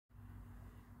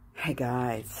Hey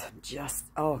guys,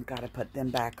 gotta put them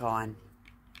back on.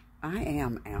 I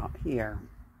am out here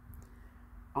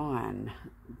on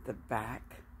the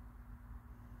back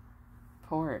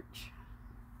porch.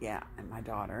 Yeah, and my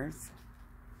daughters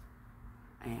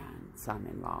and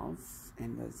son-in-laws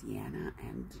in Louisiana,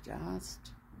 and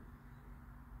just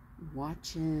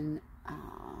watching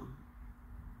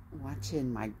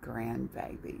my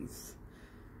grandbabies.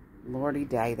 Lordy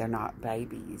day, they're not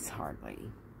babies hardly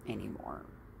anymore.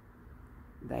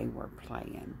 They were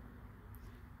playing.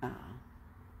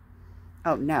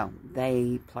 Oh no,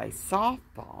 they play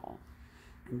softball,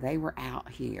 and they were out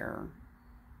here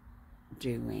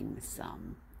doing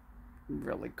some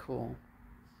really cool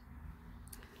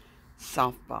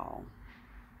softball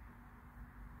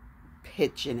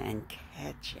pitching and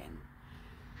catching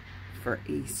for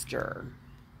Easter.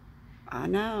 I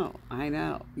know.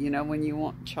 You know, when you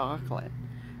want chocolate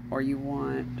or you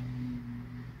want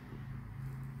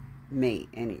meat,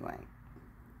 anyway.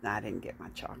 I didn't get my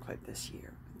chocolate this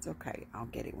year. It's okay. I'll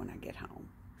get it when I get home.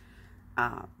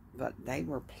 But they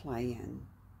were playing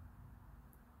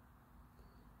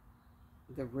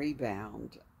the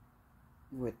rebound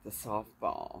with the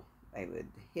softball. They would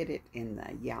hit it in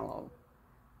the yellow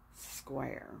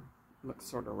square. Looks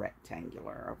sort of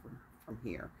rectangular over from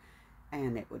here.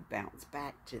 And it would bounce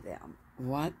back to them.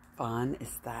 What fun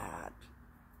is that?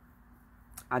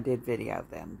 I did video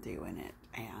them doing it,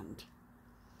 and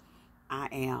I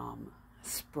am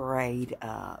sprayed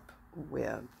up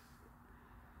with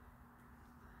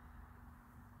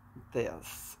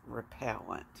this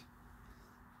repellent,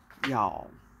 y'all.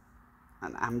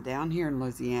 And I'm down here in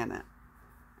Louisiana,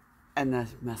 and the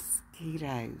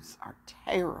mosquitoes are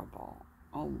terrible.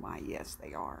 Oh my, yes,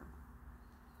 they are.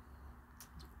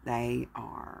 They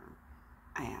are.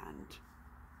 And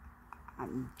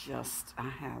I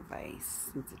have a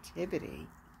sensitivity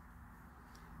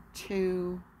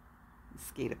to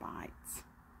mosquito bites.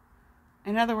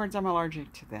 In other words, I'm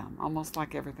allergic to them, almost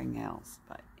like everything else.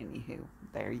 But anywho,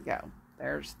 there you go.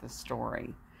 There's the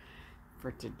story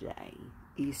for today.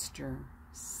 Easter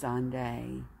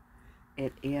Sunday.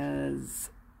 It is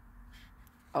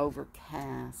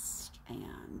overcast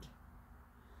and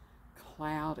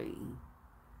cloudy.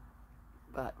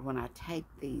 But when I take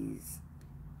these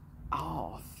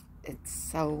off, it's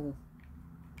so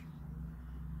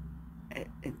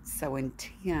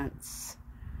intense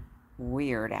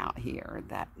weird out here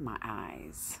that my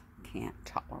eyes can't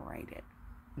tolerate it.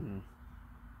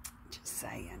 Just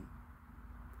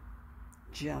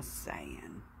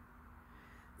saying.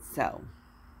 So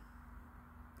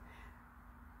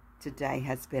today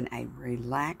has been a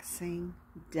relaxing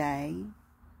day.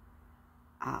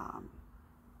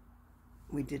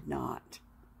 We did not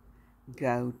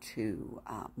go to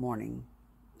morning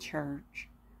church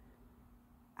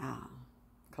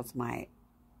because my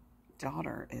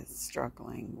daughter is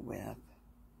struggling with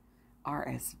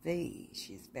RSV.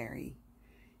 She's very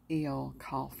ill,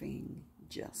 coughing,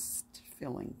 just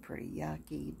feeling pretty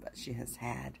yucky, but she has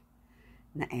had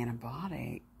an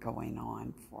antibiotic going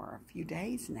on for a few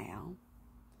days now,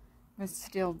 but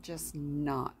still just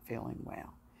not feeling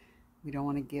well. We don't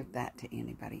want to give that to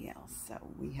anybody else,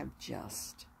 so we have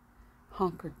just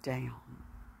hunkered down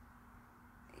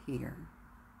here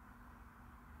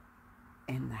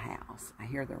in the house. I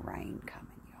hear the rain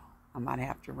coming, y'all. I might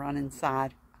have to run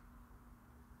inside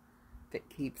if it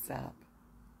keeps up.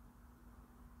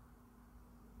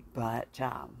 But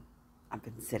I've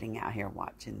been sitting out here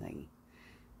watching the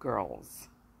girls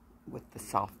with the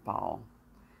softball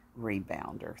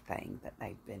rebounder thing that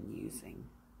they've been using.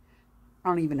 I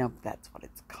don't even know if that's what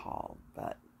it's called,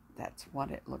 but that's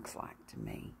what it looks like to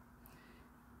me.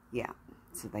 Yeah,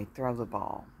 so they throw the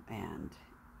ball and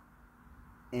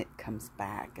it comes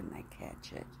back and they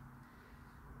catch it.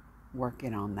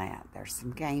 Working on that. There's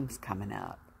some games coming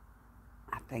up.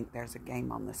 I think there's a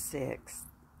game on the 6th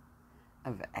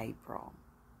of April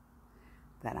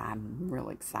that I'm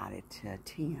really excited to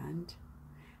attend.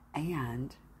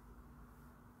 And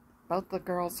both the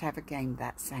girls have a game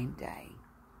that same day.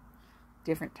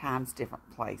 Different times,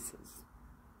 different places.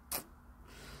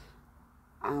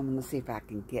 I'm going to see if I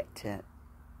can get to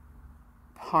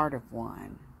part of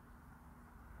one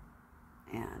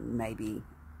and maybe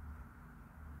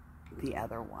the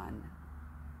other one.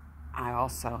 I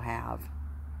also have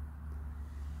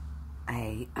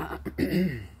I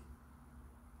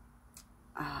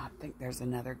think there's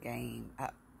another game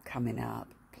coming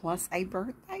up, plus a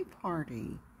birthday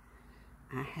party.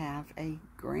 I have a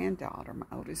granddaughter. My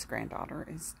oldest granddaughter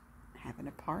is having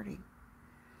a party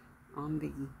on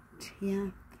the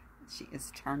 10th. She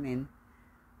is turning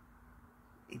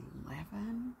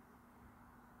 11.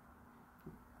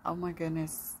 Oh my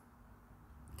goodness.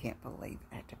 Can't believe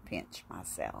I had to pinch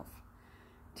myself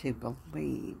to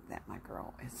believe that my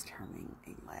girl is turning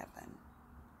 11.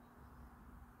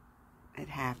 It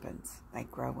happens. They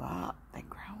grow up. They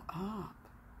grow up.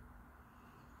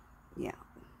 Yeah.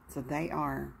 So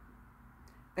they're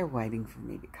waiting for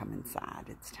me to come inside.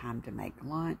 It's time to make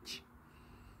lunch.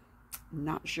 I'm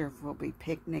not sure if we'll be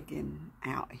picnicking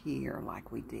out here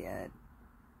like we did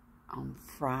on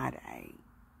Friday.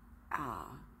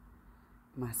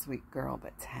 My sweet girl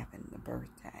that's having the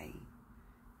birthday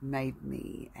made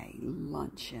me a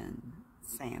luncheon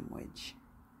sandwich,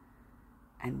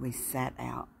 and we sat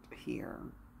out here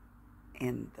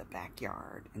in the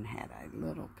backyard and had a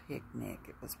little picnic.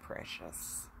 It was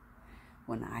precious.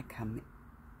 When I come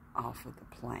off of the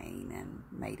plane and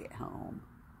made it home,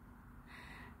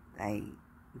 they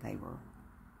were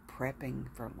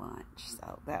prepping for lunch,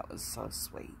 so that was so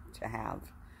sweet to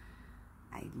have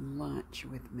a lunch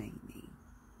with Mimi.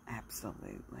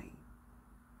 Absolutely.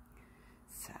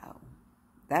 So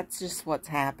that's just what's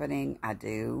happening. I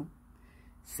do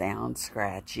sound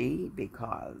scratchy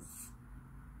because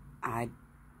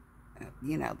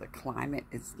the climate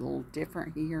is a little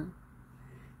different here.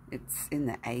 It's in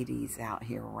the 80s out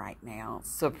here right now.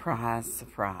 Surprise,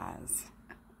 surprise.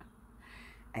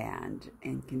 And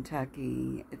in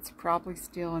Kentucky, it's probably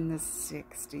still in the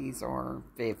 60s or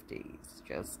 50s.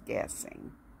 Just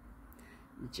guessing.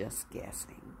 Just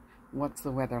guessing. What's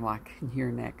the weather like in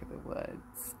your neck of the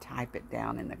woods? Type it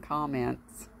down in the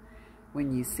comments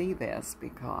when you see this,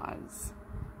 because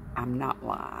I'm not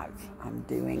live. I'm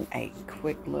doing a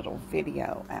quick little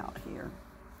video out here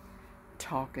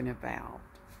talking about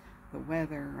the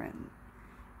weather and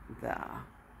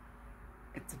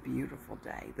it's a beautiful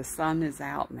day. The sun is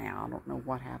out now. I don't know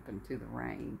what happened to the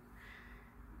rain.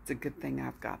 It's a good thing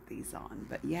I've got these on.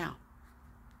 But yeah,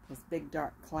 those big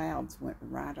dark clouds went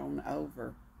right on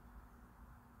over.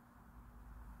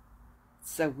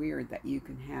 It's so weird that you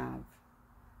can have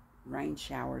rain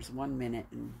showers one minute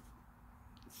and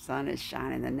sun is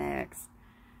shining the next.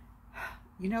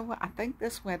 You know what? I think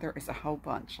this weather is a whole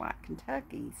bunch like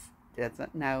Kentucky's.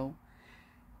 Doesn't know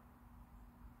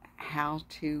how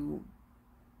to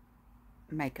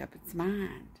make up its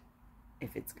mind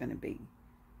if it's going to be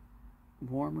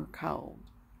warm or cold,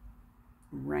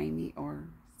 rainy or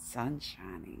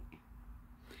sunshiny.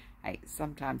 Hey,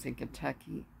 sometimes in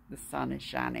Kentucky the sun is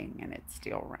shining and it's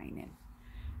still raining,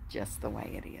 just the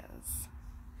way it is.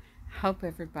 Hope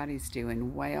everybody's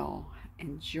doing well.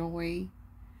 Enjoy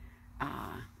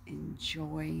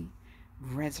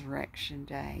Resurrection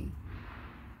Day.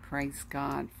 Praise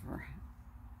God for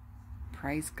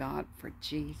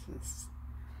Jesus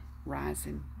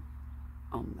rising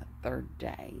on the third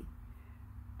day.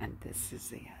 And this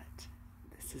is it.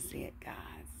 This is it,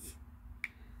 guys.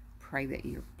 Pray that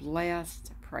you're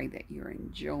blessed. Pray that you're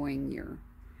enjoying your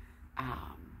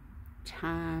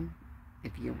time.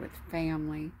 If you're with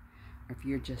family, or if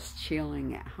you're just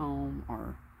chilling at home,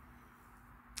 or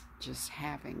just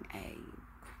having a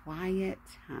quiet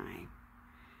time,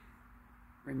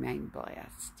 remain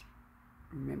blessed.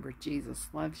 Remember, Jesus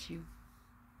loves you.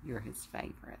 You're his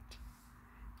favorite.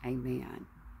 Amen.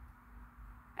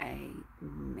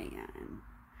 Amen.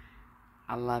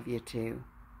 I love you too.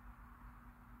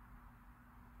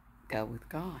 Go with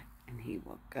God, and he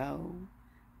will go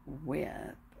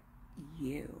with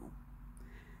you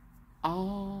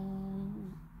all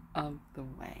of the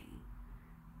way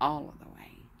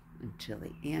until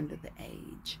the end of the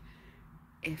age,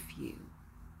 if you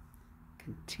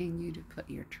continue to put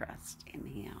your trust in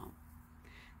him.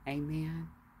 Amen.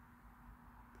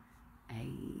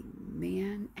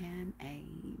 Amen and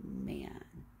amen.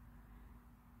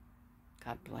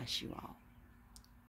 God bless you all.